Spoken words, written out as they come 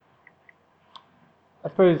I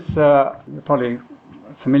suppose you're probably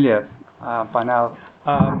familiar by now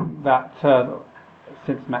that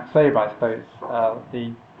since Max Weber, I suppose,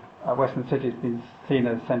 the Western city has been seen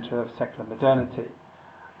as a centre of secular modernity.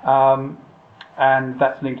 And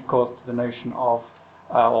that's linked, of course, to the notion of,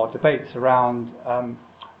 or debates around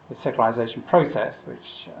the secularization process,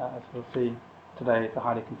 which, as we'll see today, is a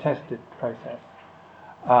highly contested process,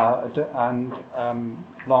 and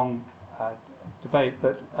long debate.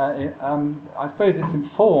 But I suppose it's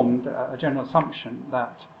informed a general assumption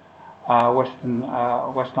that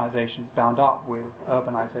Westernization is bound up with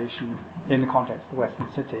urbanization in the context of the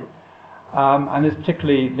Western city. And is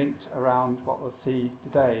particularly linked around what we'll see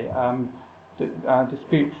today,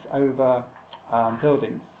 disputes over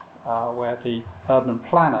buildings, where the urban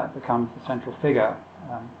planner becomes the central figure.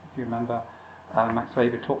 If you remember, Max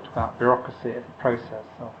Weber talked about bureaucracy as a process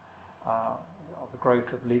of the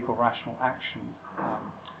growth of legal rational action,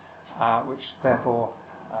 which therefore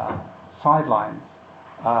sidelines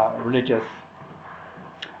religious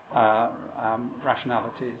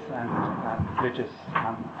rationalities and religious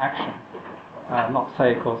action. Not to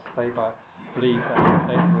say, of course, Weber believed that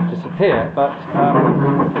they would disappear, but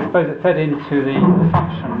I suppose it fed into the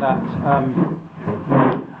assumption that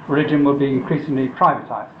religion would be increasingly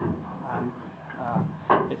privatized, and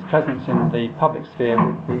its presence in the public sphere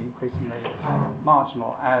would be increasingly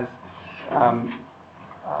marginal as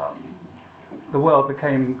the world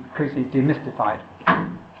became increasingly demystified.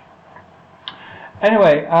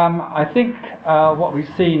 Anyway, I think what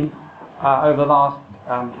we've seen over the last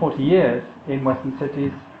 40 years in Western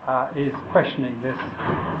cities is questioning this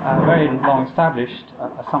very long-established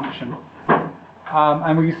assumption.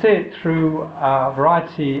 And we see it through a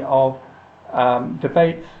variety of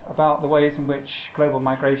debates about the ways in which global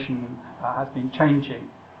migration has been changing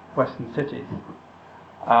Western cities.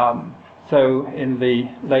 So in the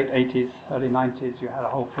late 80s, early 90s, you had a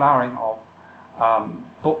whole flowering of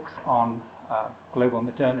books on global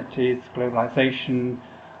modernities, globalization.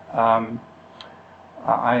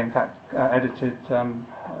 I, in fact, edited,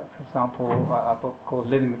 for example, a book called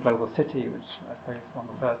Living the Global City, which I suppose is one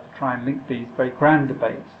of the first to try and link these very grand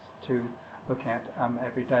debates to looking at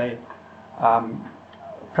everyday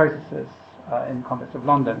processes in the context of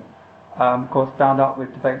London. Of course, bound up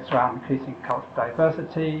with debates around increasing cultural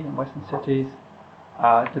diversity in Western cities,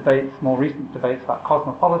 more recent debates about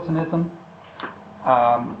cosmopolitanism.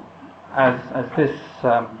 As this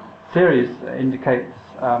series indicates,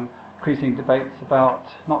 increasing debates about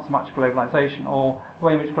not so much globalization, or the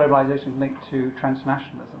way in which globalization is linked to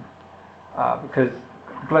transnationalism, because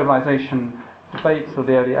globalization debates of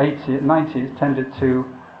the early 90s tended to,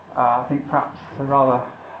 I think perhaps rather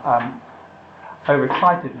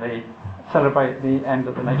overexcitedly celebrate the end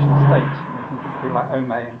of the nation state, people like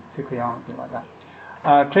Ome and Fukuyama and things like that.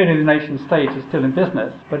 Clearly the nation state is still in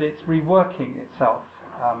business, but it's reworking itself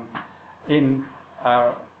in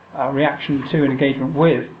reaction to and engagement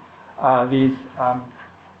with these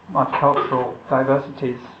multicultural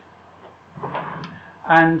diversities.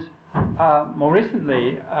 And more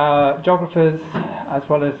recently, geographers as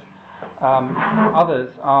well as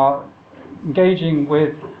others are engaging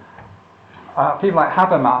with people like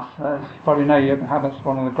Habermas. As you probably know, Habermas is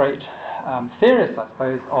one of the great theorists, I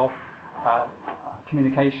suppose, of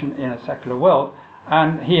communication in a secular world.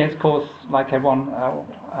 And he has, of course, like everyone,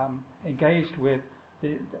 engaged with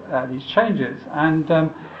these changes. And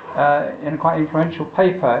in a quite influential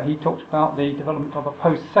paper, he talked about the development of a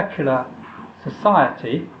post-secular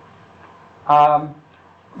society,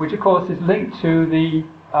 which, of course, is linked to the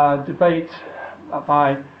debate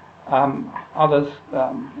by others,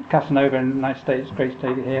 Casanova in the United States, Grace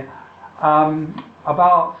David here,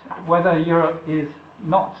 about whether Europe is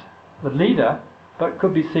not the leader, but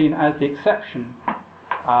could be seen as the exception,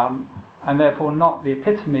 and therefore not the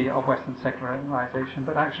epitome of Western secularization,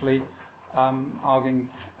 but actually arguing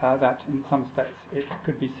that in some respects it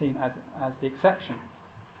could be seen as the exception.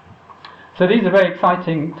 So these are very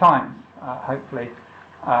exciting times, hopefully.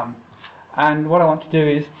 And what I want to do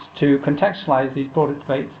is to contextualize these broader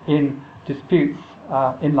debates in disputes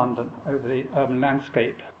in London over the urban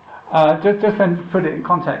landscape. Just then put it in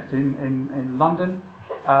context, in London,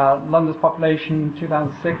 London's population in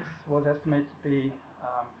 2006 was estimated to be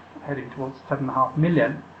heading towards 7.5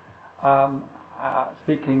 million,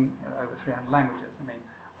 speaking over 300 languages. I mean,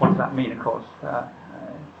 what does that mean, of course? It's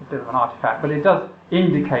a bit of an artifact, but it does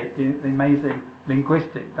indicate the amazing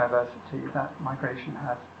linguistic diversity that migration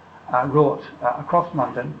has wrought across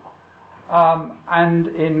London. And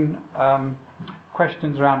in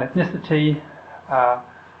questions around ethnicity,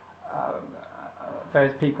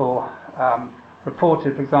 various people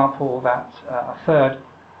reported, for example, that a third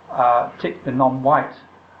ticked the non-white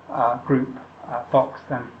group box,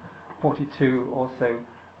 then 42 also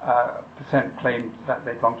percent claimed that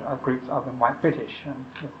they belonged to groups other than white British. And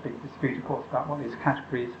there's a big dispute, of course, about what these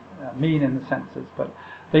categories mean in the census, but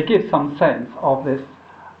they give some sense of this,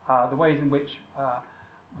 the ways in which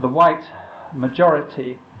the white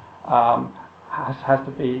majority has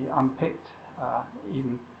to be unpicked.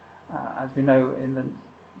 Even as we know, in the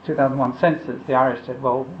 2001 census, the Irish said,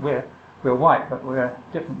 well, we're white, but we're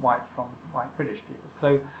different white from white British people.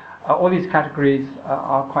 So all these categories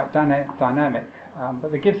are quite dynamic,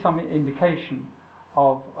 but they give some indication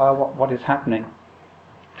of what is happening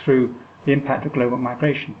through the impact of global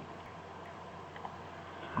migration.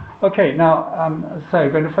 Okay, now, so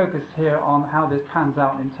we're going to focus here on how this pans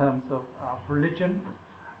out in terms of religion.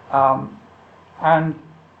 And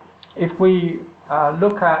if we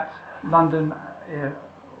look at London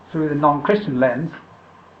through the non-Christian lens,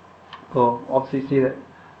 we'll obviously see that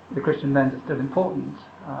the Christian lens is still important.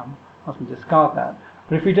 Mustn't discard that.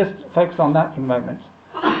 But if we just focus on that for a moment,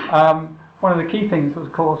 one of the key things was,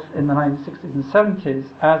 of course, in the 1960s and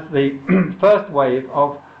 70s, as the first wave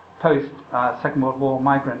of post-Second World War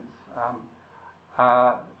migrants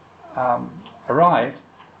arrived.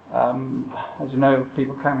 As you know,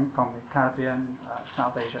 people coming from the Caribbean,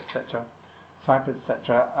 South Asia, etc., Cyprus,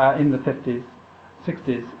 etc., in the 50s,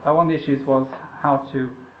 60s, one of the issues was how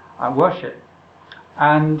to worship.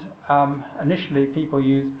 And initially people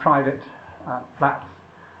used private flats,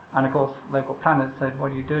 and of course local planners said,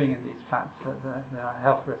 what are you doing in these flats? There are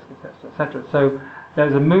health risks, etc., etc. So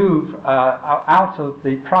there's a move out of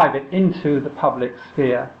the private into the public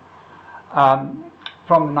sphere from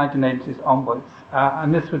the 1980s onwards.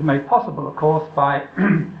 And this was made possible, of course, by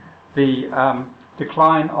the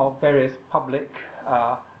decline of various public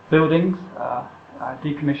buildings,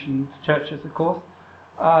 decommissioned churches, of course,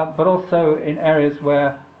 but also in areas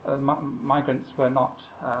where migrants were not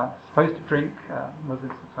supposed to drink,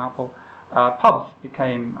 Muslims, for example, pubs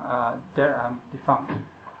became defunct.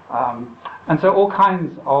 And so all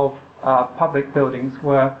kinds of public buildings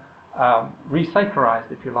were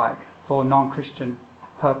resacralized, if you like, for non-Christian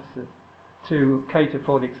purposes to cater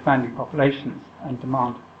for the expanding populations and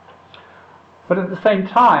demand. But at the same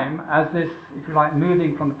time, as this, if you like,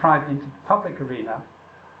 moving from the private into the public arena,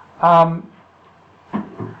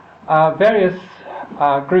 various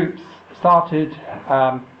groups started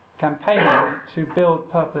campaigning to build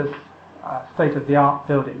purpose state-of-the-art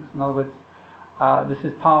buildings. In other words, this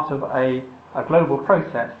is part of a global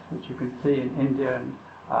process, which you can see in India and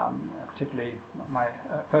particularly my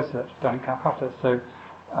first research done in Calcutta. So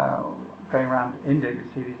going around India, you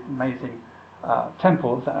see these amazing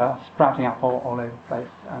temples that are sprouting up all over the place.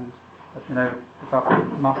 And as you know,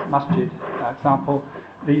 the Masjid example,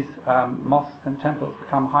 these mosques and temples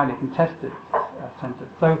become highly contested centres.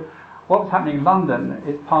 So what's happening in London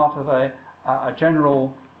is part of a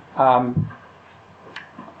general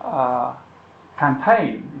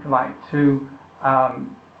campaign, if you like, to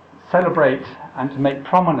celebrate and to make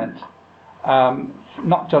prominent,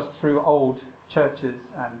 not just through old churches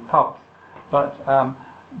and pubs, but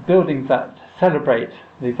buildings that celebrate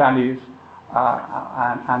the values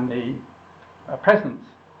and the presence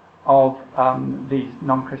of these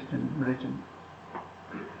non-Christian religions.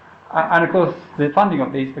 And of course the funding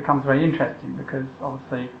of these becomes very interesting, because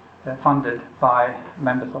obviously they're funded by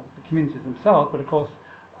members of the communities themselves, but of course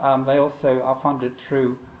they also are funded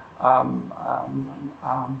through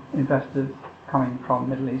investors coming from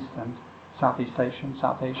Middle East and Southeast Asia and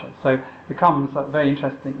South Asia. So it becomes a very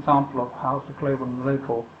interesting example of how the global and the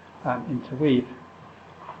local interweave.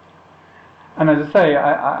 And as I say,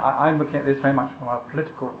 I'm looking at this very much from a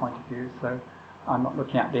political point of view, so I'm not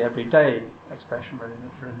looking at the everyday expression of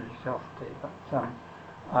religiosity,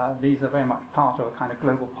 but these are very much part of a kind of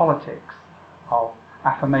global politics of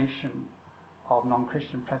affirmation of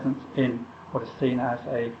non-Christian presence in what is seen as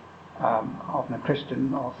often a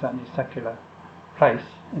Christian or certainly secular place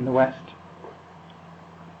in the West.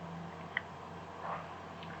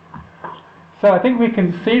 So I think we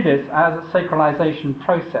can see this as a sacralization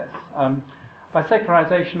process. By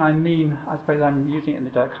sacralization I mean, I suppose I'm using it in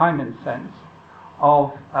the Durkheimian sense,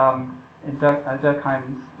 of, in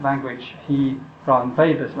Durkheim's language, rather than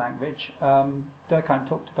Weber's language, Durkheim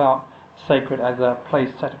talked about sacred as a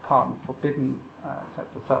place set apart and forbidden,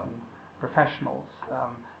 except for certain professionals.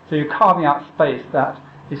 So you're carving out space that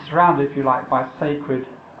is surrounded, if you like, by sacred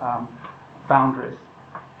boundaries.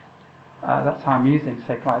 That's how I'm using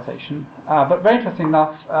sacralization. But very interesting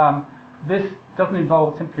enough, this doesn't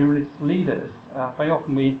involve simply religious leaders. Very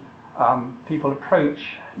often people approach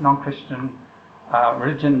non-Christian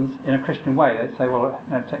religions in a Christian way. They say, well,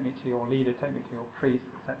 take me to your leader, take me to your priest,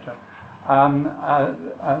 etc.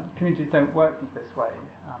 Communities don't work this way.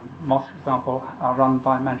 Mosques, for example, are run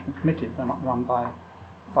by management committees. They're not run by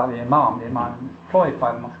the imam. The imam is employed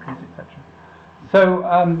by the mosque committee, etc. So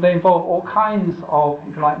they involve all kinds of,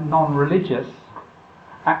 if you like, non-religious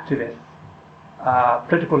activists,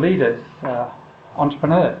 political leaders,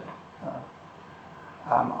 entrepreneurs,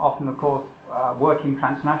 often, of course, working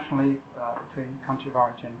transnationally between country of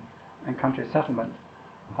origin and country of settlement,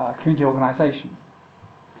 community organisations.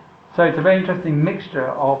 So it's a very interesting mixture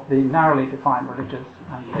of the narrowly defined religious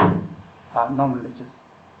and the non-religious.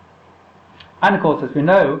 And of course, as we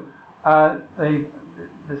know,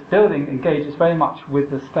 this building engages very much with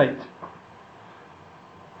the state.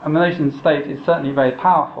 And the nation state is certainly very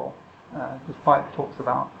powerful, despite talks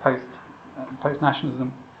about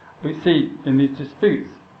post-nationalism. We see in these disputes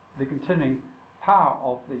the continuing power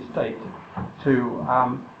of the state to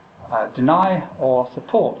deny or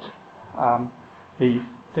support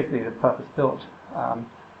particularly the purpose-built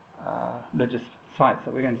religious sites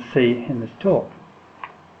that we're going to see in this talk.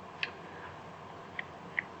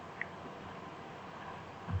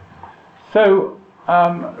 So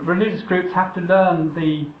religious groups have to learn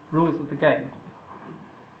the rules of the game.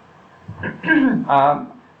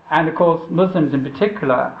 And of course, Muslims in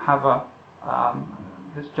particular have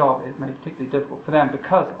this job is made particularly difficult for them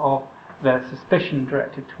because of their suspicion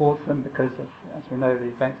directed towards them, because of, as we know, the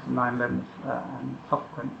events of 9/11 and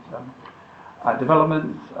subsequent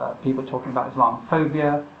developments, people talking about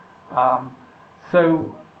Islamophobia.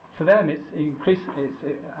 So for them, it's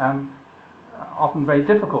often very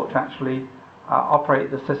difficult to actually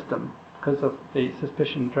operate the system because of the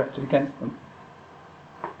suspicion directed against them.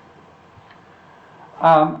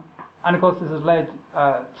 And of course, this has led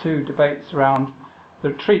to debates around the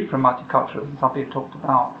retreat from multiculturalism. Some people talked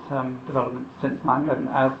about developments since 9/11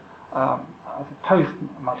 as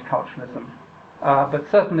post-multiculturalism. But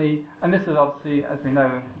certainly, and this is obviously, as we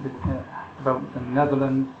know, developments in the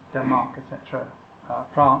Netherlands, Denmark, etc.,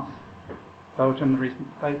 France, Belgium, the recent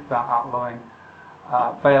debate about outlawing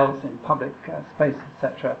veils in public space,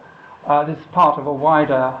 etc. This is part of a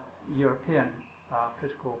wider European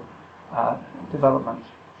political development.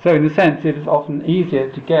 So in a sense, it is often easier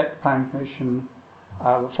to get planning permission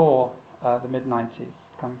before the mid-90s.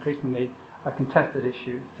 It's become increasingly a contested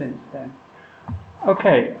issue since then.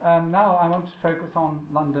 Okay, now I want to focus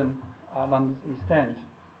on London's East End.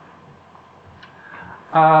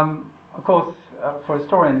 Of course, for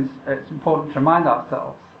historians, it's important to remind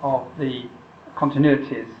ourselves of the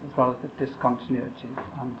continuities as well as the discontinuities,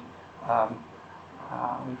 and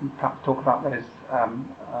we can perhaps talk about those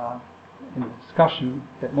in the discussion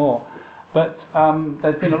a bit more. But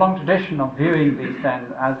there's been a long tradition of viewing the East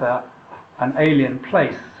End as an alien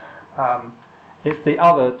place. It's the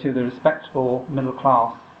other to the respectable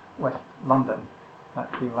middle-class West London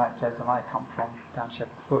that people like Jez and I come from, down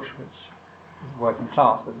Shepherd's Bush, which is working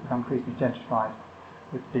class, but has become increasingly gentrified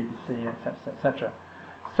with BBC, etc., etc.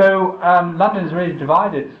 So London is really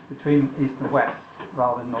divided between East and West,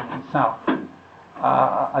 rather than North and South.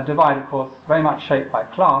 A divide, of course, very much shaped by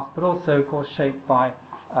class, but also, of course, shaped by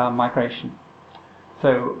migration.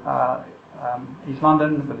 So East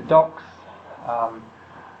London, with the docks,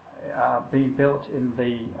 being built in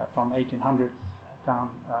from 1800s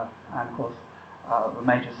down, and of course, the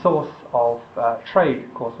major source of trade,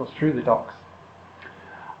 of course, was through the docks.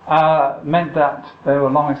 Meant that there were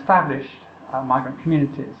long-established migrant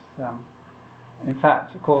communities. In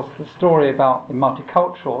fact, of course, the story about the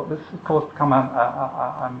multicultural, this has, of course, become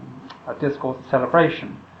a discourse of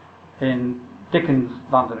celebration. In Dickens'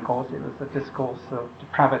 London, of course, it was a discourse of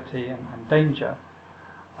depravity and danger.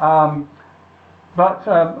 But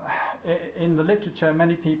in the literature,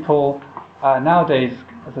 many people nowadays,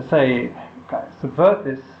 as I say, subvert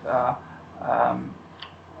this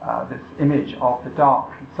this image of the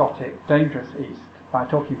dark, exotic, dangerous East by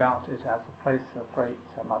talking about it as a place of great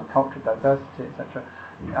multicultural diversity, etc.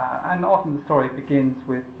 And often the story begins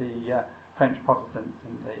with the French Protestants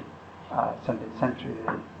in the 17th century,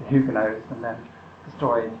 the Huguenots, and then the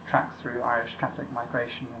story tracks through Irish Catholic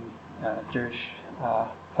migration and Jewish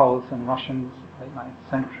Poles and Russians, late 19th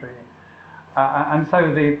century. And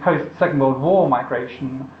so the post-Second World War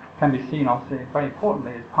migration can be seen, obviously, very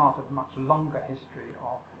importantly, as part of a much longer history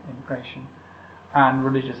of immigration and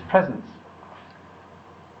religious presence.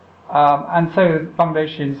 And so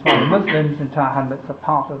Bangladeshi and Somali Muslims in Tower Hamlets are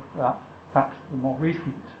part of perhaps the more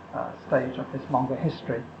recent stage of this longer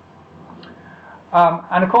history.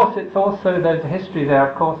 And of course, it's also, there's a history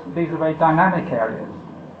there, of course, these are very dynamic areas.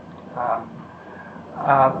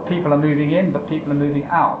 People are moving in, but people are moving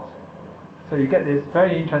out. So you get this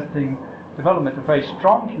very interesting development of very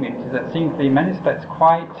strong communities that seem to be in many respects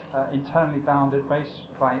quite internally bounded, very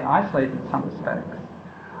isolated in some respects.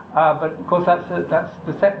 But of course that's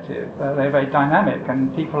deceptive. They're very dynamic,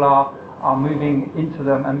 and people are moving into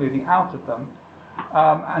them and moving out of them.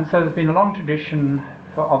 And so there's been a long tradition,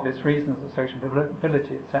 for obvious reasons of social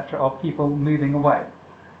mobility, etc., of people moving away.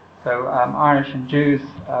 So Irish and Jews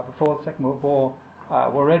before the Second World War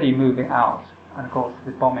were already moving out, and of course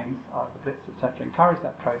the bombings, the Blitz, etc., encouraged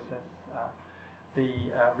that process.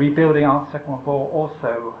 The rebuilding after the Second World War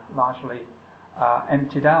also largely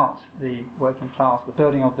emptied out the working class. The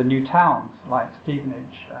building of the new towns like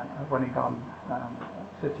Stevenage, Welwyn Garden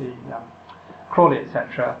City, Crawley,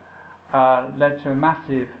 etc., led to a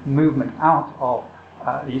massive movement out of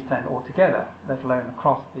the East End altogether, let alone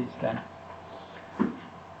across the East End.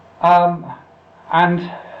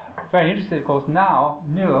 And very interesting, of course, now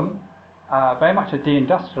Newham, very much a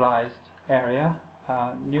deindustrialised area.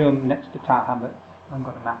 Newham next to Tower Hamlets. I haven't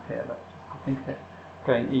got a map here, but I think it's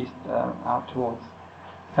going east out towards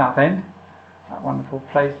Southend. That wonderful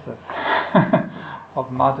place of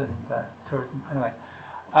of mud and tourism. Anyway,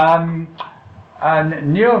 and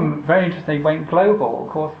Newham, very interesting, went global,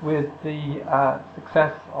 of course, with the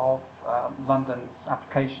success of London's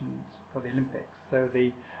applications for the Olympics. So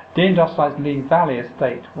the deindustrialised Lee Valley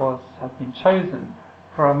estate has been chosen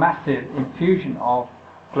for a massive infusion of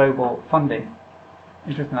global funding.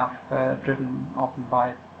 Interesting enough, driven often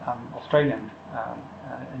by Australian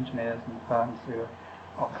engineers and firms who,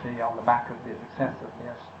 obviously, on the back of the success of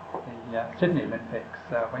the Sydney Olympics,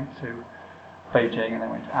 went to Beijing and then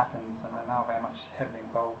went to Athens, and are now very much heavily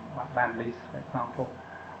involved, like Land Lease, for example,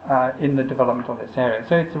 in the development of this area.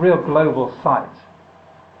 So it's a real global site.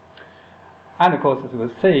 And of course, as we'll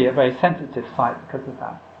see, a very sensitive site because of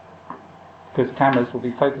that. Because cameras will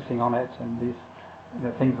be focusing on it, and these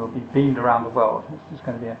things will be beamed around the world. This is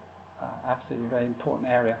going to be an absolutely very important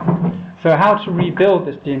area. So how to rebuild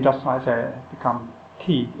this deindustrialised area has become a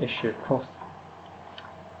key issue, of course.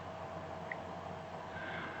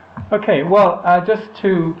 Okay, well, just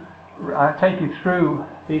to take you through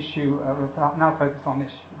the issue, we'll now focus on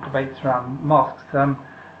this debates around mosques.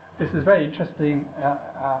 This is a very interesting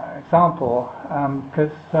example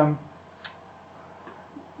because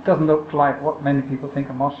it doesn't look like what many people think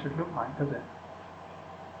a mosque should look like, does it?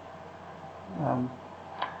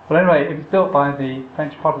 Well, anyway, it was built by the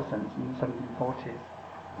French Protestants in the 1740s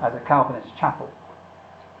as a Calvinist chapel.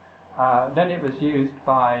 Then it was used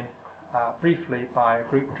briefly by a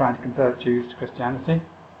group trying to convert Jews to Christianity.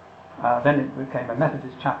 Then it became a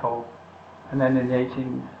Methodist chapel, and then in the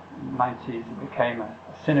 1890s it became a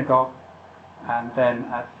synagogue, and then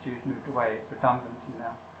as Jews moved away, it's redundant and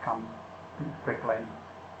now become Brick Lane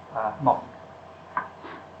Mosque.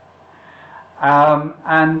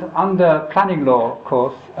 And under planning law, of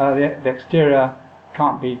course, the exterior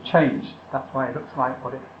can't be changed. That's why it looks like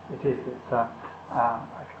what it is. It's a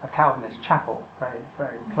Calvinist chapel, very,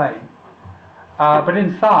 very plain. But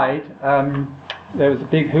inside, there was a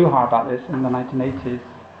big hoo-ha about this in the 1980s.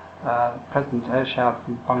 President Ershad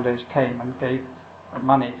from Bangladesh came and gave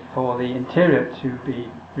money for the interior to be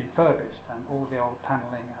refurbished, and all the old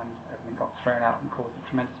panelling and everything got thrown out and caused a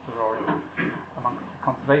tremendous furore amongst the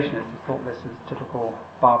conservationists who thought this was typical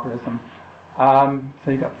barbarism.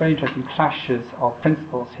 So you've got very interesting clashes of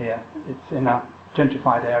principles here. It's in a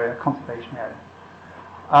gentrified area, conservation area.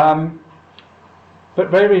 But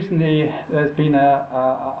very recently there's been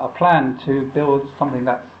a plan to build something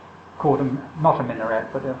that's called not a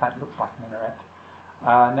minaret, but in fact looks like a minaret,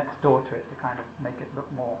 next door to it to kind of make it look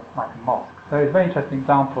more like a mosque. So it's a very interesting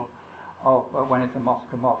example of when it's a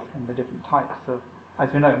mosque and the different types of,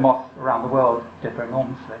 as we know, mosques around the world differ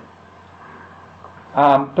enormously.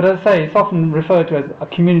 But as I say, it's often referred to as a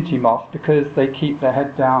community mosque because they keep their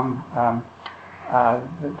head down,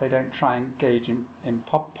 they don't try and engage in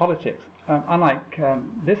politics. Unlike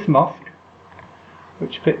this mosque,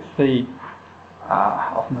 which fits the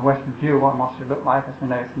often the Western view of what a mosque should look like. As we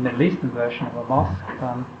know, it's the Middle Eastern version of a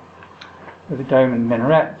mosque with a dome and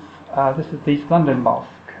minarets. This is the East London Mosque.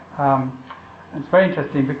 And it's very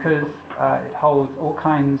interesting because it holds all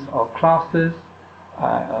kinds of classes,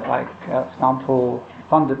 like, for example,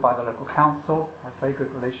 funded by the local council, has very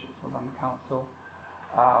good relationships with the London Council,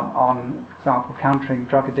 on, for example, countering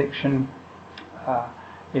drug addiction.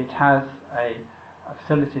 It has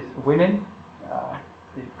facilities for women.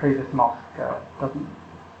 The previous mosque doesn't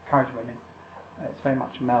encourage women. It's very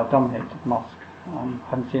much a male-dominated mosque.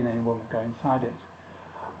 Haven't seen any woman go inside it.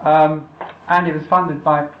 And it was funded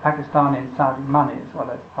by Pakistani and Saudi money as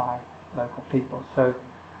well as by local people. So,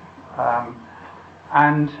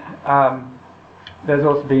 there's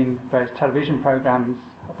also been various television programs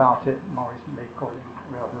about it, more recently called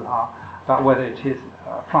Real Hoo-Ha, about whether it is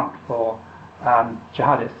a front for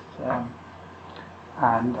jihadists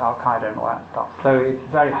and Al-Qaeda and all that stuff. So it's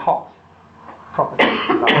very hot property.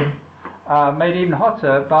 Made even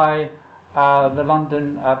hotter by the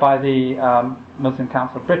Muslim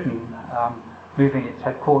Council of Britain moving its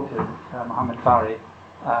headquarters. Mohammed Bari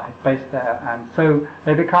is based there, and so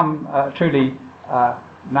they become truly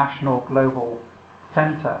national, global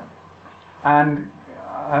centre, and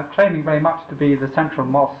claiming very much to be the central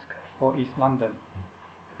mosque for East London.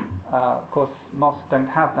 Of course, mosques don't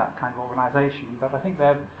have that kind of organisation, but I think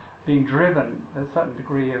they're being driven, there's a certain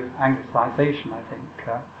degree of Anglicisation, I think,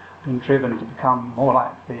 being driven to become more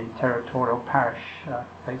like the territorial parish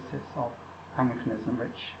basis of Anglicanism,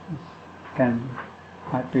 which is, again,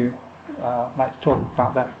 might be like to talk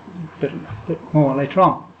about that a bit more later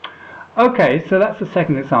on. Okay, so that's the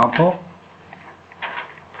second example.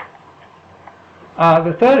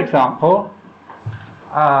 The third example,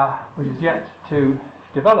 which is yet to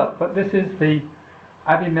develop, but this is the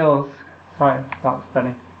Abbey Mills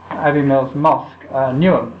Mosque,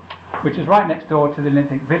 Newham, which is right next door to the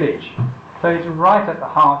Olympic Village. So it's right at the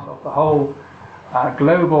heart of the whole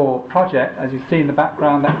global project. As you see in the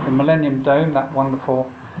background, that's the Millennium Dome, that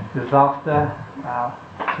wonderful disaster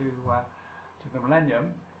to the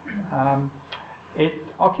Millennium.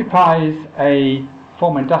 It occupies a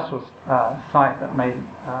former industrial site that made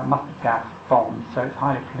mustard gas bombs, so it's a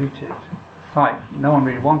highly polluted site. No one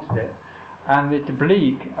really wanted it. And the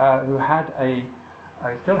Tabligh, who had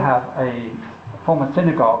still have a former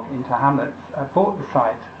synagogue in Hamlets, bought the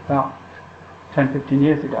site about 10-15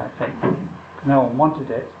 years ago, I think, because no one wanted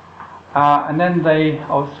it. And then they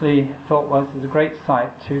obviously thought, well, this is a great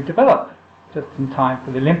site to develop just in time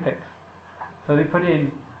for the Olympics. So they put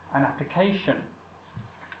in an application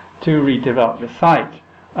to redevelop the site.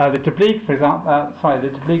 The Tabligh, for example, the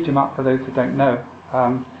Tabligh Jamaat, for those who don't know,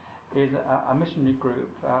 is a missionary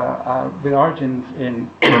group with origins in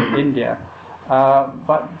India,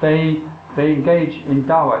 but they engage in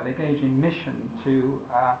dawah, they engage in mission to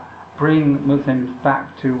bring Muslims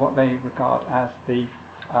back to what they regard as the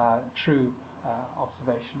true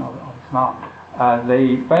observation of Islam.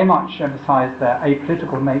 They very much emphasize their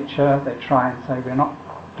apolitical nature. They try and say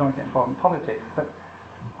don't get involved in politics, but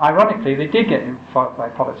ironically they did get involved by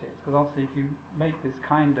politics, because obviously if you make this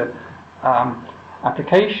kind of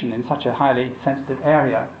application in such a highly sensitive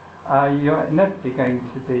area, you're inevitably going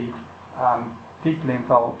to be deeply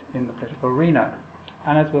involved in the political arena,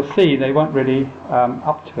 and as we'll see, they weren't really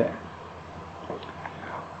up to it.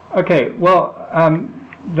 Okay, well,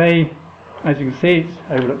 they, as you can see, it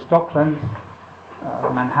overlooks Docklands,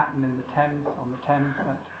 Manhattan on the Thames,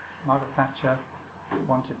 that Margaret Thatcher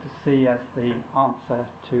wanted to see as the answer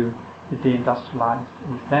to the deindustrialised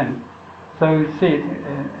East End. So you see it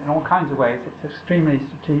in all kinds of ways. It's an extremely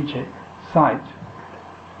strategic site.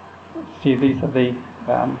 See, these are the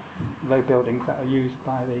low buildings that are used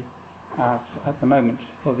by at the moment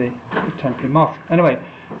for the temporary mosque. Anyway,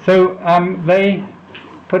 so they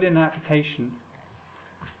put in an application.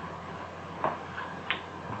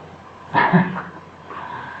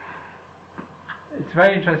 It's a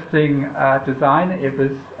very interesting design. It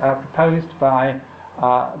was proposed by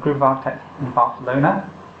a group of architects in Barcelona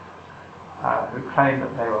who claimed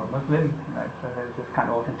that they were Muslim. So there's this kind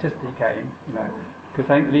of authenticity game, because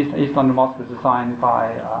I think the East London Mosque was designed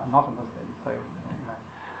by not a Muslim. So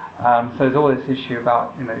so there's all this issue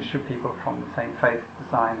about should people from the same faith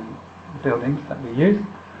design buildings that we use.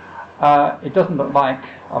 It doesn't look like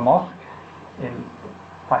a mosque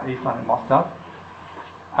like the East London Mosque does.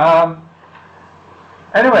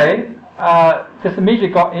 Anyway, this immediately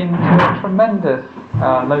got into a tremendous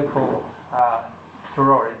local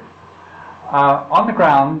furore. On the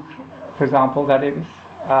grounds, for example, that it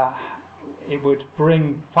would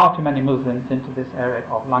bring far too many Muslims into this area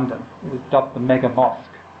of London. It was dubbed the mega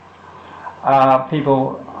mosque.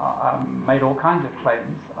 People made all kinds of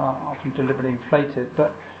claims, often deliberately inflated,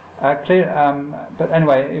 but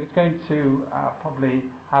anyway, it was going to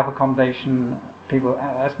probably have accommodation. People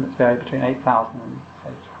estimates vary between 8,000 and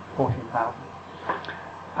say 14,000.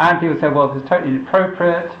 And people say, well, this is totally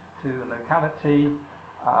inappropriate to the locality.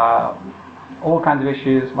 All kinds of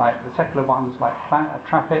issues, like the secular ones, like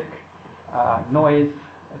traffic, noise,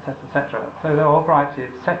 etc., etc. So there are a variety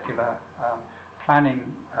of secular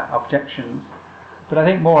planning objections. But I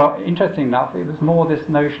think more interesting enough, it was more this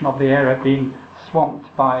notion of the area being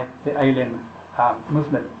swamped by the alien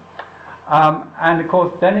Muslims. And of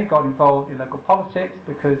course, then it got involved in local politics,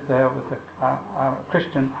 because there was a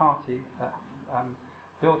Christian party that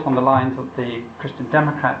built on the lines of the Christian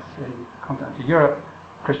Democrats in continental Europe,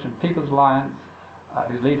 Christian People's Alliance,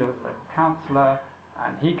 whose leader was a local councillor,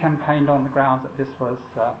 and he campaigned on the grounds that this was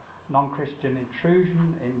non-Christian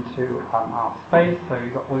intrusion into our space. So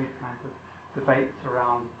you've got all these kinds of debates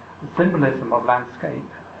around the symbolism of landscape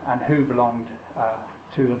and who belonged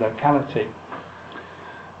to the locality.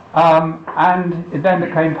 And it then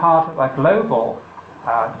became part of a global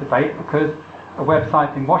debate because a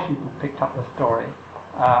website in Washington picked up the story,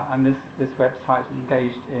 and this website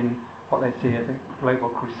engaged in what they see as a global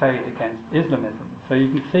crusade against Islamism. So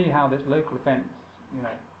you can see how this local event,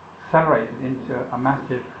 accelerated into a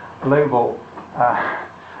massive global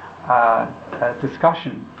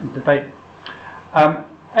discussion and debate.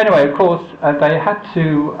 Anyway, of course, they had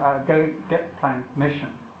to go get planning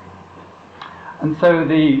permission, and so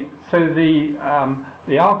the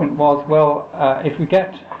argument was, well, if we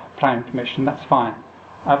get planning permission, that's fine.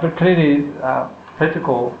 But clearly,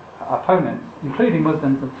 political opponents, including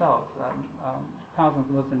Muslims themselves, thousands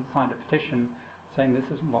of Muslims signed a petition saying this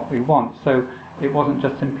isn't what we want. So it wasn't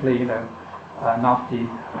just simply, nasty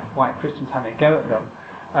white Christians having a go at them.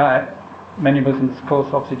 Many Muslims, of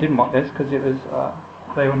course, obviously didn't want this because it was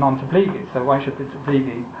they were non-Tablighi. So why should the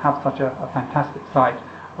Tablighi have such a fantastic site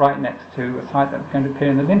right next to a site that was going to appear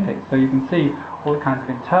in the Olympics? So you can see all kinds of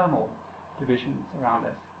internal divisions around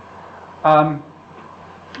this.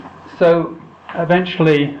 So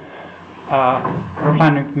eventually,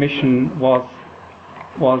 planning permission was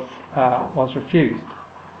refused.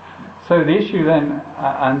 So the issue then,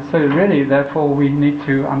 and so really, therefore, we need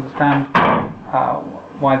to understand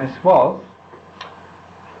why this was.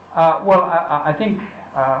 Well, I think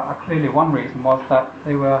clearly one reason was that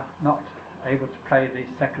they were not able to play the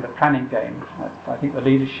secular planning game. I think the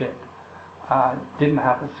leadership didn't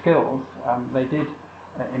have the skills. They did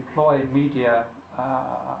employ media,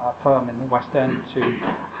 a firm in the West End, to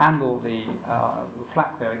handle the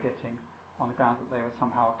flack they were getting on the grounds that they were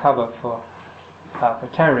somehow a cover for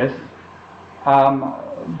terrorists,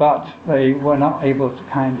 but they were not able to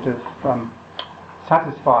kind of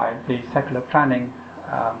satisfy the secular planning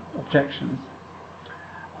objections.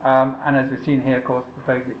 And as we've seen here, of course, the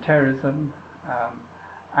Bogey terrorism,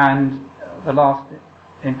 and the last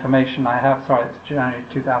information I have, it's January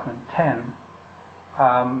 2010,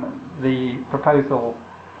 the proposal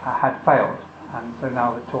had failed, and so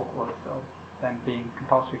now the talk was of them being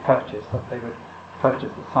compulsory purchase, that they would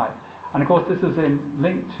purchase the site. And of course this is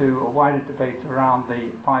linked to a wider debate around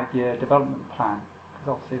the 5-year development plan, because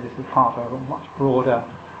obviously this is part of a much broader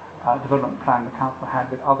development plan the council had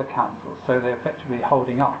with other councils, so they're effectively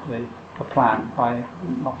holding up the plan by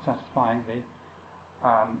not satisfying the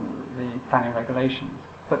planning regulations.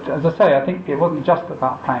 But as I say, I think it wasn't just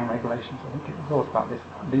about planning regulations. I think it was also about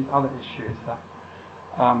these other issues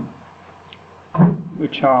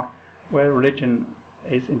which are where religion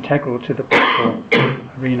is integral to the political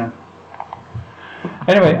arena.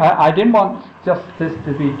 Anyway, I didn't want just this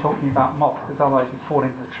to be talking about mosques, because otherwise you fall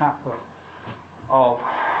into the trap of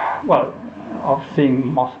seeing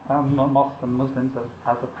mosques and Muslims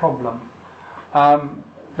as a problem.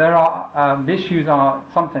 The issues are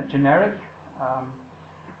something generic,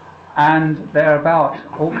 and they're about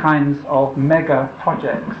all kinds of mega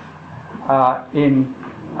projects in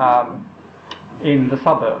the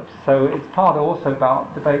suburbs. So it's part also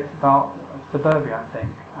about debates about suburbia, I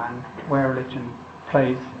think, and where religion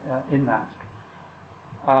plays in that.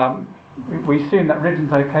 We assume that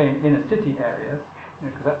religion's okay in inner city areas,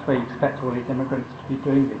 because that's where you expect all these immigrants to be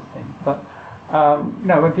doing these things. But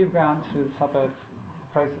when people go out to the suburbs,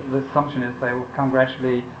 the assumption is they will become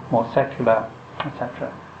gradually more secular,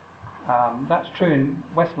 etc. That's true in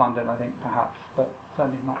West London, I think, perhaps, but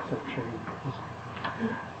certainly not so true.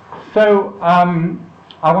 So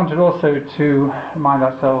I wanted also to remind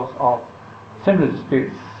ourselves of similar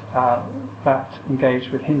disputes that engage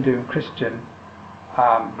with Hindu and Christian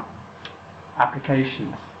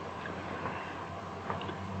applications.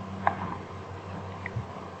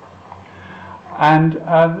 And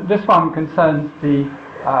this one concerns the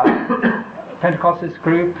Pentecostalist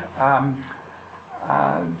group.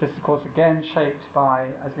 This, of course, again shaped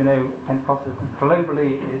by, as we know, Pentecostalism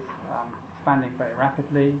globally is expanding very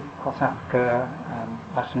rapidly across Africa,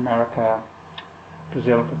 Latin America,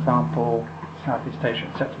 Brazil, for example, Southeast Asia,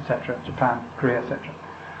 etc., Japan, Korea, etc.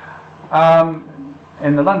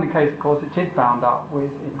 In the London case, of course, it is bound up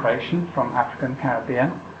with immigration from Africa and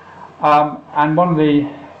Caribbean. And one of the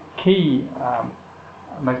key,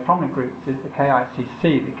 most prominent groups is the KICC,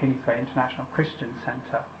 the Kingsway International Christian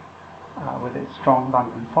Centre, with its strong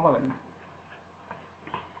London following.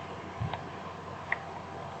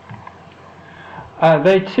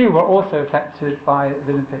 They too were also affected by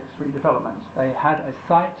the Olympics redevelopment. They had a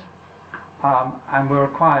site and were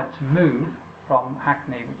required to move from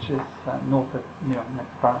Hackney, which is north of Newham,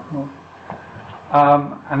 next borough north.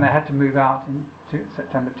 And they had to move out in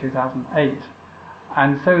September 2008.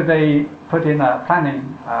 And so they put in a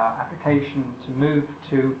planning application to move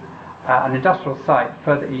to an industrial site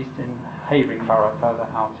further east in Havering Borough, further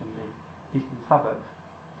out in the eastern suburbs.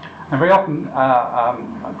 And very often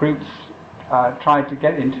groups try to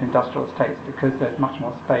get into industrial estates because there's much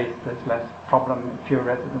more space, there's less problem, fewer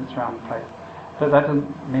residents around the place. But that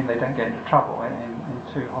doesn't mean they don't get into trouble,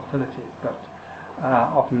 into hostilities, but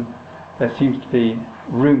often there seems to be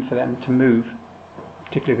room for them to move,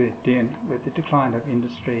 particularly with the decline of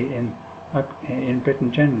industry in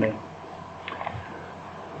Britain generally.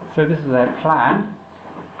 So this is their plan.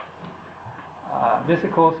 This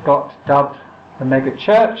of course got dubbed the mega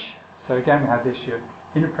church. So again we have the issue of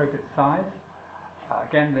inappropriate size.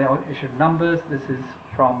 Again the issue of numbers. This is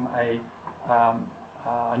from a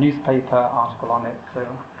newspaper article on it, so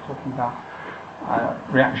talking about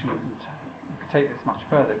reactions, and you could take this much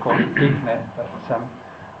further, of course, and deepen it, but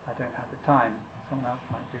I don't have the time. Someone else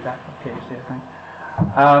might do that for a PhD, I think.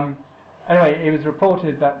 Anyway, it was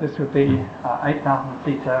reported that this would be 8,000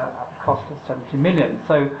 seater at a cost of 70 million.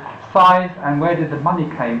 So size and where did the money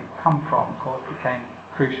come from, of course, became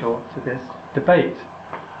crucial to this debate.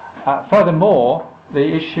 Furthermore,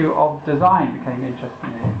 the issue of design became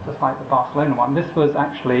interesting, just like the Barcelona one. This was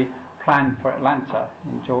actually planned for Atlanta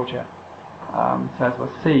in Georgia. So as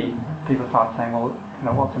we'll see, people start saying, well,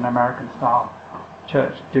 what's an American-style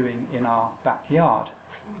church doing in our backyard?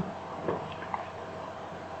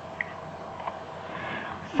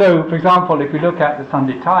 So, for example, if we look at the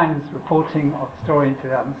Sunday Times reporting of the story in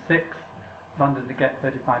 2006, London to get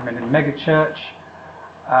 35 million megachurch,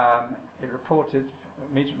 it reported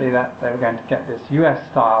immediately that they were going to get this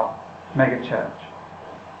US-style megachurch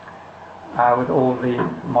with all the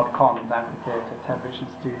mod cons, amphitheatre, television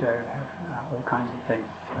studio, all kinds of things,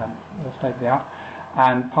 all state of the art.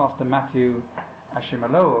 And Pastor Matthew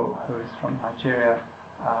Ashimolowo, who is from Nigeria,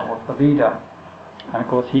 was the leader. And of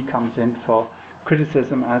course he comes in for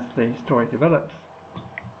criticism as the story develops.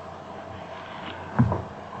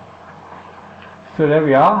 So there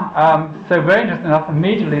we are. So very interesting enough,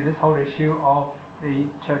 immediately this whole issue of the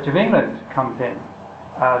Church of England comes in.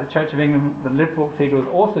 The Church of England, the Liverpool Cathedral, is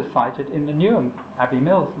also cited in the Newham Abbey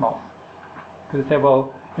Mills Mosque, because they say,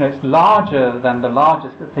 well, it's larger than the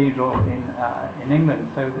largest cathedral in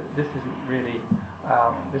England, so this isn't really,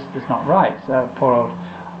 this is not right. Poor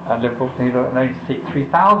old Liverpool Cathedral only seat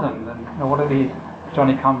 3,000, and what are these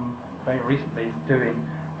Johnny Come very recently is doing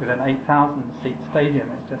with an 8,000 seat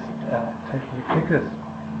stadium? It's just totally ridiculous.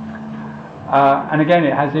 And again,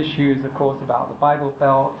 it has issues, of course, about the Bible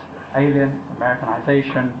Belt, aliens,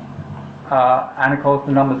 Americanization, and of course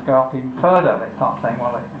the numbers go up even further. They start saying,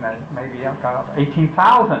 well, maybe it'll go up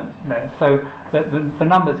 18,000. So the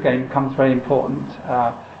numbers game becomes very important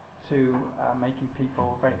to making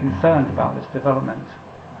people very concerned about this development.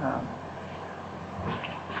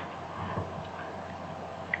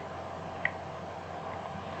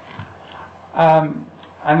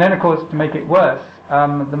 And then, of course, to make it worse,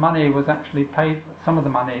 the money was actually paid. Some of the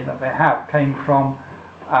money that they have came from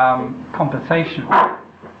compensation.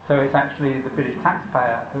 So it's actually the British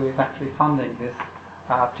taxpayer who is actually funding this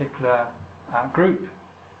particular group.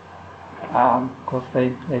 Of course, they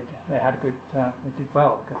had a good, they did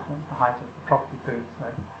well because of the height of the property boom.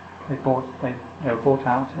 So they were bought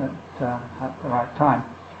out at the right time.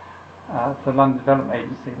 The London Development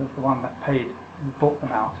Agency was the one that paid and bought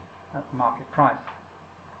them out at the market price.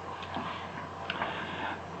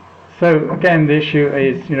 So again, the issue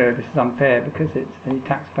is, this is unfair because it's the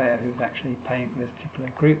taxpayer who's actually paying for this particular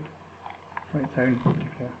group for its own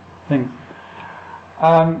particular things.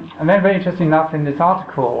 And then, very interesting enough, in this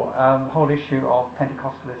article, the whole issue of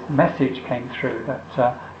Pentecostalist message came through, that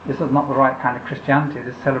this is not the right kind of Christianity.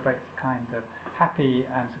 This celebrates a kind of happy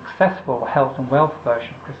and successful health and wealth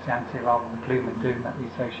version of Christianity rather than the gloom and doom that we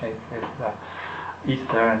associate with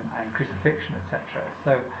Easter and crucifixion, etc.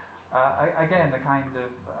 So again, the kind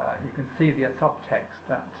of, you can see the subtext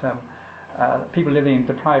that people living in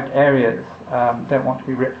deprived areas don't want to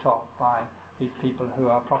be ripped off by these people who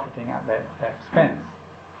are profiting at their expense,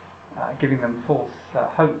 giving them false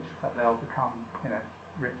hopes that they'll become,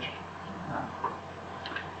 rich.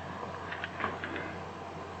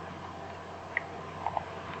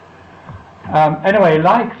 Anyway,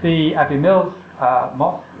 like the Abbey Mills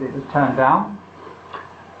mosque, it was turned down,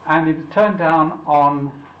 and it was turned down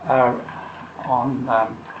on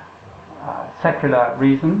secular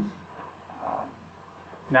reasons.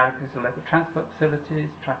 inadequacy of local transport facilities,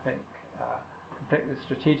 traffic, conflict with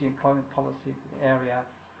strategic employment policy for the area,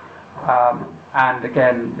 and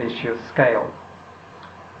again the issue of scale.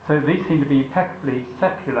 So these seem to be impeccably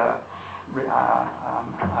secular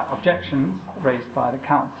objections raised by the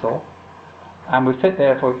council, and would fit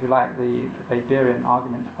therefore, if you like, the Weberian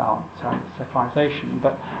argument about secularization.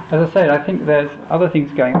 But as I said, I think there's other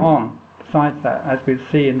things going on besides that, as we'll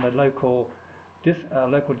see in the local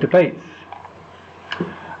debates.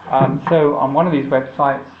 So on one of these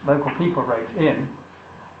websites, local people wrote in,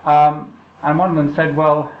 and one of them said,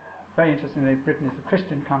 well, very interestingly, Britain is a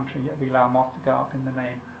Christian country, yet we allow mosques to go up in the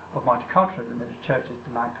name of multiculturalism, that the churches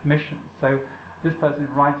deny permission. So this person is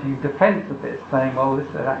writing in defence of this, saying, well, this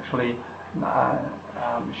actually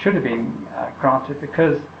should have been granted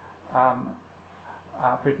because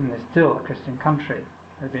Britain is still a Christian country.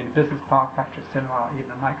 There had been a business park, factory, cinema,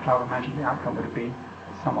 even a nightclub. I imagine the outcome would have been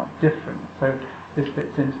somewhat different. So this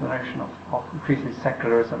fits into the notion of increasing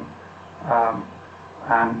secularism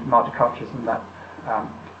and multiculturalism that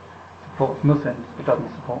supports Muslims but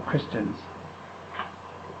doesn't support Christians.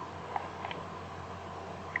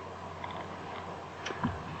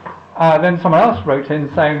 Then someone else wrote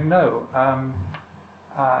in saying no,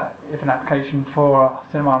 if an application for a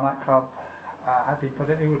cinema or nightclub had been put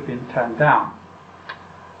in, it would have been turned down.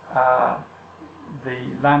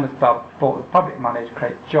 The land was bought with public money to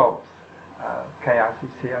create jobs.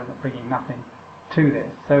 KICC are bringing nothing to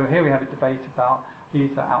this. So here we have a debate about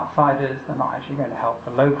these are outsiders, they're not actually going to help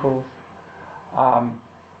the locals.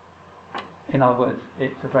 In other words,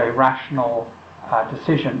 it's a very rational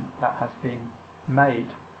decision that has been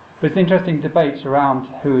made. But it's interesting debates around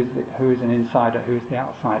who is an insider, who is the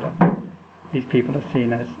outsider. These people are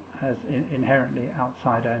seen as inherently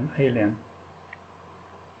outsider and alien.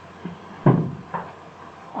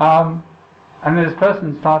 And this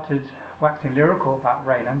person started waxing lyrical about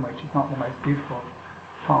Raynham, which is not the most beautiful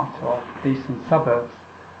part of the eastern suburbs,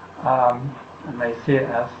 and they see it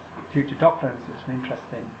as future Docklands. It's an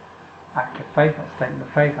interesting act of faith, a statement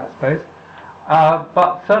of faith, I suppose.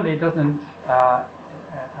 But certainly it doesn't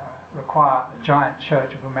require a giant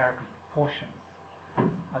church of American proportions,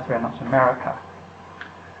 as we are not America.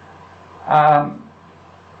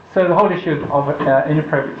 So the whole issue of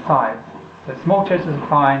inappropriate size. So small churches are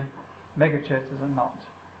fine, mega churches are not,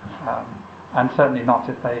 and certainly not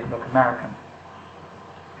if they look American.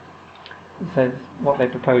 It says what they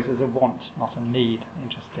propose is a want, not a need.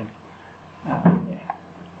 Interesting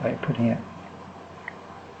way of putting it.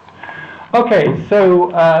 Okay, so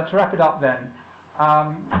to wrap it up then,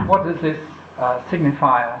 what does this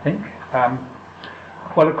signify, I think?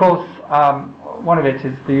 Well, of course, one of it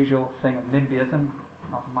is the usual thing of NIMBYism,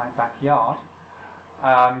 not in my backyard.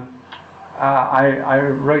 I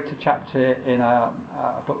wrote a chapter in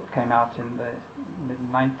a book that came out in the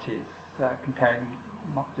mid-90s comparing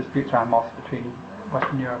disputes around mosques between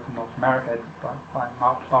Western Europe and North America by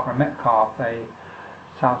Barbara Metcalf, a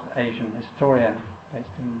South Asian historian based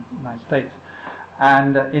in the United States.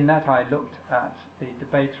 And in that I looked at the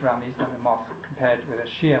debate around the Islamic mosque compared with a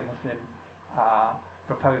Shia Muslim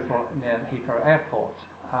proposal near Heathrow Airport.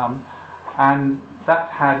 And that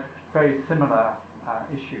had very similar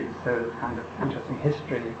issues, so there's kind of interesting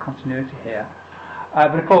history, continuity here.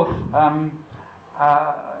 But of course,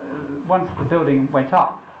 once the building went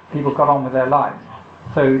up, people got on with their lives.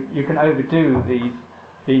 So you can overdo the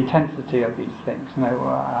intensity of these things. You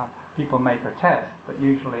know, people may protest, but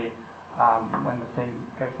usually when the thing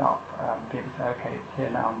goes up, people say, okay, it's here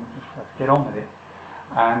now, and let's get on with it.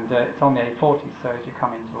 And it's on the A40, so as you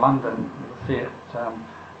come into London, you'll see it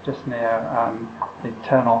just near the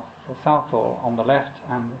turn-off for Southall on the left,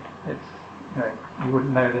 and it's, you know, you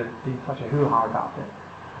wouldn't know there'd be such a hoo-ha about it.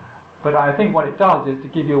 But I think what it does is to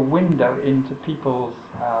give you a window into people's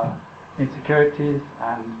insecurities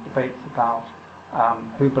and debates about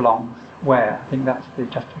who belongs where. I think that's the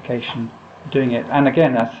justification for doing it. And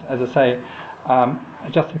again, as I say, a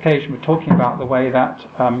justification for talking about the way that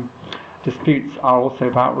disputes are also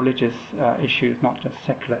about religious issues, not just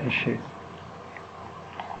secular issues.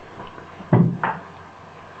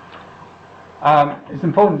 It's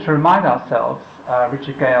important to remind ourselves,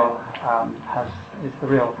 Richard Gale is the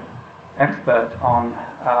real expert on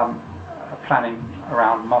planning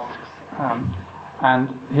around mosques, and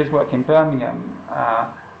his work in Birmingham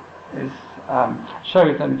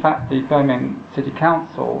shows that in fact the Birmingham City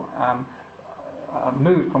Council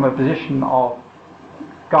moved from a position of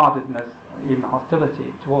guardedness, even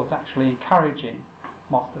hostility, towards actually encouraging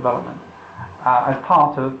mosque development as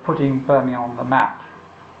part of putting Birmingham on the map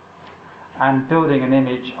and building an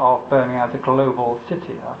image of Birmingham as a global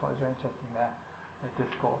city. I thought it was very interesting the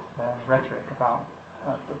discourse, the rhetoric about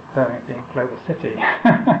Birmingham being a global city,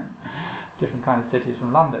 different kind of cities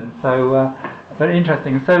from London. So very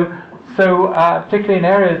interesting. So particularly in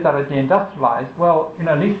areas that are deindustrialised, well,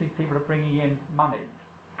 at least these people are bringing in money,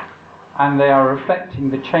 and they are reflecting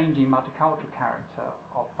the changing multicultural character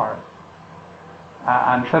of boroughs.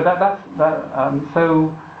 And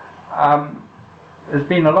so there's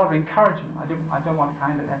been a lot of encouragement. I don't want to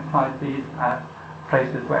kind of emphasise these as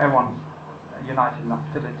places where everyone's united in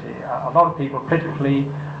hostility. A lot of people politically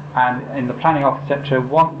and in the planning office, etc.,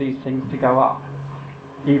 want these things to go up,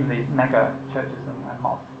 even these mega churches and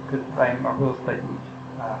mosques, because they are real estate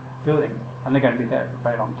buildings, and they're going to be there for a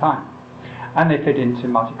very long time. And they fit into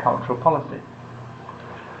multicultural policy.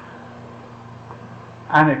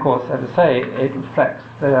 And of course, as I say, it reflects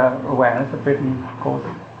the awareness that Britain, of course,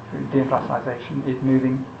 through deindustrialisation, is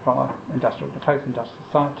moving from an industrial to post-industrial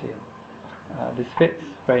society. This fits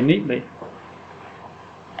very neatly.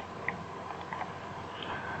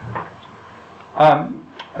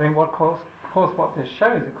 I mean, what this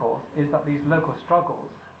shows, of course, is that these local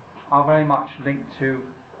struggles are very much linked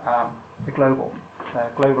to the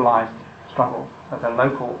globalised struggles. So they're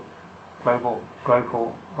local, global.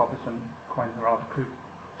 Robertson coins a rather crude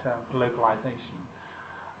term, localisation.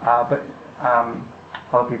 But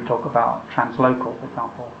other people talk about translocal, for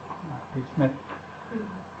example, Pete Smith.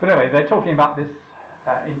 But anyway, they're talking about this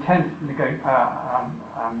intense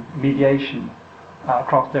mediation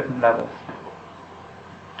across different levels.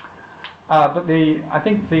 But I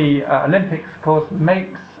think the Olympics, of course,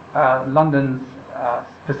 makes London's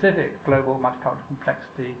specific global multicultural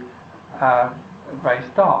complexity very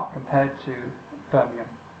stark compared to Birmingham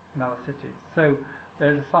and other cities. So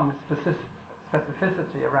there's some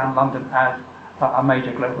specificity around London as a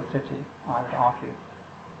major global city, I would argue.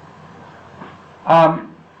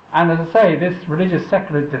 And as I say, this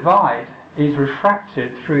religious-secular divide is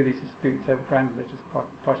refracted through these disputes over grand religious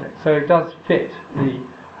projects. So it does fit the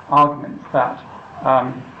arguments that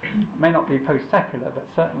may not be post-secular, but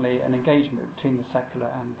certainly an engagement between the secular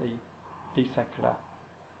and the de-secular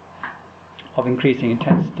of increasing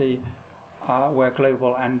intensity, where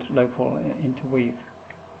global and local interweave.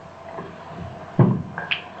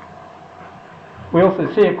 We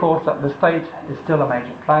also see, of course, that the state is still a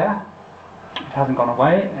major player. It hasn't gone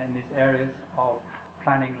away in these areas of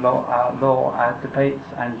planning, law debates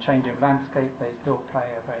and changing landscape. They still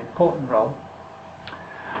play a very important role.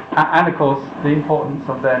 And of course, the importance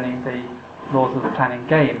of learning the laws of the planning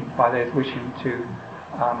game by those wishing to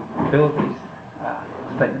build these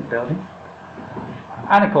statement buildings.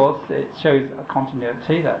 And of course, it shows a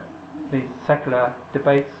continuity that these secular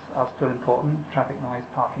debates are still important: traffic noise,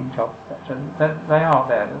 parking, jobs, etc. They are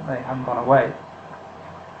there; they haven't gone away.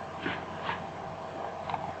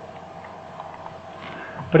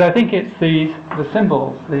 But I think it's the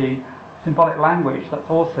symbols, the symbolic language that's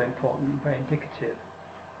also important and very indicative.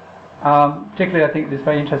 Particularly, I think this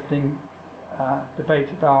very interesting debate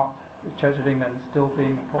about the Church of England still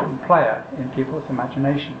being an important player in people's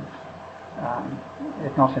imaginations,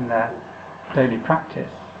 if not in their daily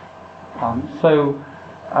practice. So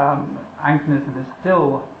Anglicanism is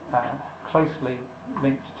still closely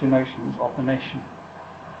linked to notions of the nation,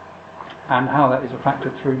 and how that is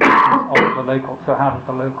reflected through notions of the local. So how does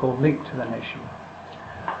the local link to the nation?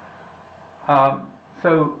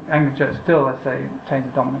 So Anglican Church still, let's say, retains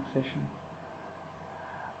a dominant position.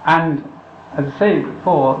 And as I say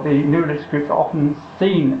before, the new religious groups are often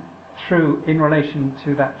seen through in relation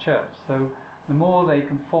to that church. So the more they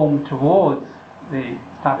conform towards the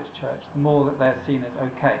established church, the more that they're seen as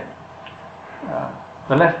okay.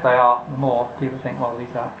 The less they are, the more people think, well,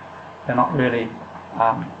 they're not really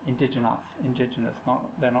indigenous,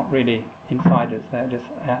 they're not really insiders, they're just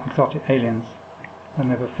exotic aliens, they'll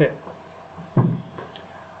never fit.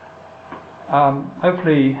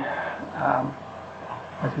 Hopefully,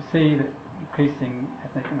 as we see the increasing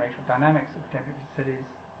ethnic and racial dynamics of contemporary cities,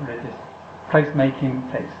 religious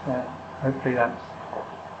placemaking takes, hopefully that's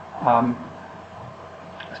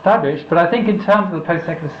established. But I think in terms of the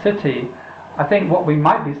post-secular city, I think what we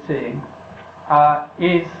might be seeing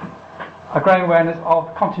is a growing awareness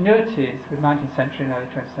of continuities with 19th century and early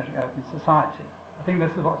 20th century urban society. I think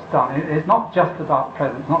this is what's done. It's not just about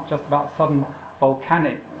presence, it's not just about sudden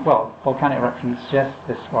volcanic eruptions suggests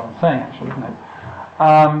this is what I'm saying, actually, isn't it?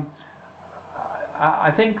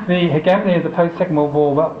 I think the hegemony of the post-Second World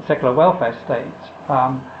War secular welfare state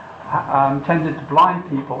tended to blind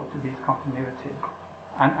people to these continuities.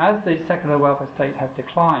 And as the secular welfare state has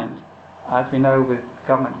declined, as we know, with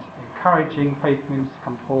government encouraging faith communities to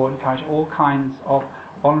come forward, encourage all kinds of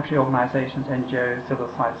voluntary organisations, NGOs, civil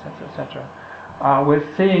society, etc., we're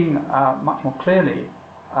seeing much more clearly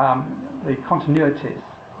the continuities,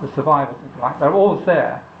 the survivors, if you like. They're always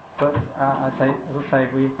there, but as I say,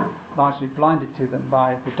 we largely blinded to them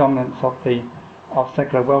by the dominance of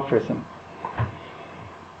secular welfarism.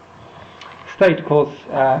 State, of course,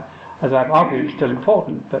 as I've argued, is still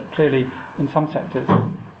important, but clearly in some sectors,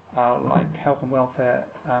 like health and welfare,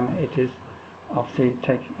 it is obviously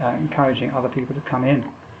encouraging other people to come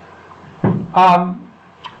in.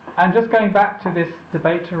 And just going back to this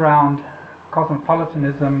debate around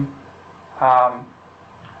cosmopolitanism,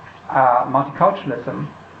 multiculturalism,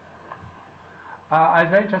 I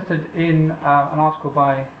was very interested in an article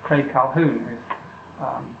by Craig Calhoun, who's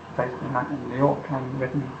based in New York and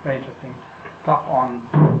written very interesting stuff on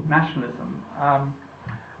nationalism.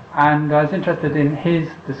 And I was interested in his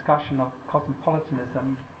discussion of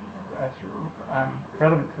cosmopolitanism as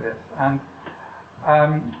relevant to this. And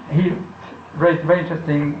he raised a very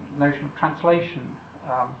interesting notion of translation,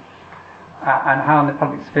 and how in the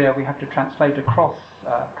public sphere we have to translate across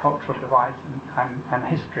cultural divides and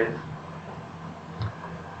histories.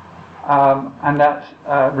 And that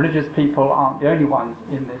religious people aren't the only ones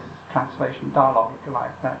in this translation dialogue, if you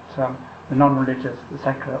like, that the non-religious, the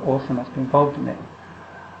secular, also must be involved in it.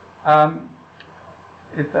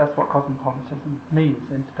 If that's what cosmopolitanism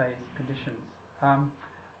means in today's conditions.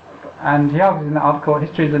 And he argues in the article,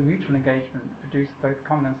 history is a mutual engagement, produce both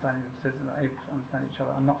common understanding of citizens are able to understand each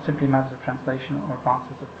other, and not simply matters of translation or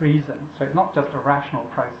advances of reason. So it's not just a rational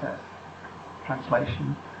process,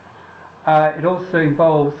 translation. It also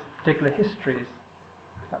involves particular histories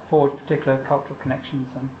that forge particular cultural connections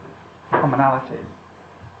and commonalities.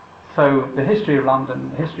 So the history of London,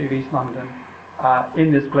 the history of East London,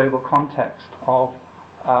 in this global context of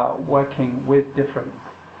working with difference,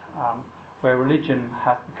 where religion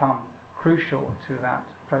has become crucial to that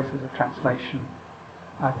process of translation,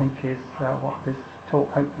 I think is what this talk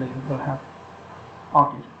hopefully will have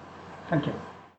argued. Thank you.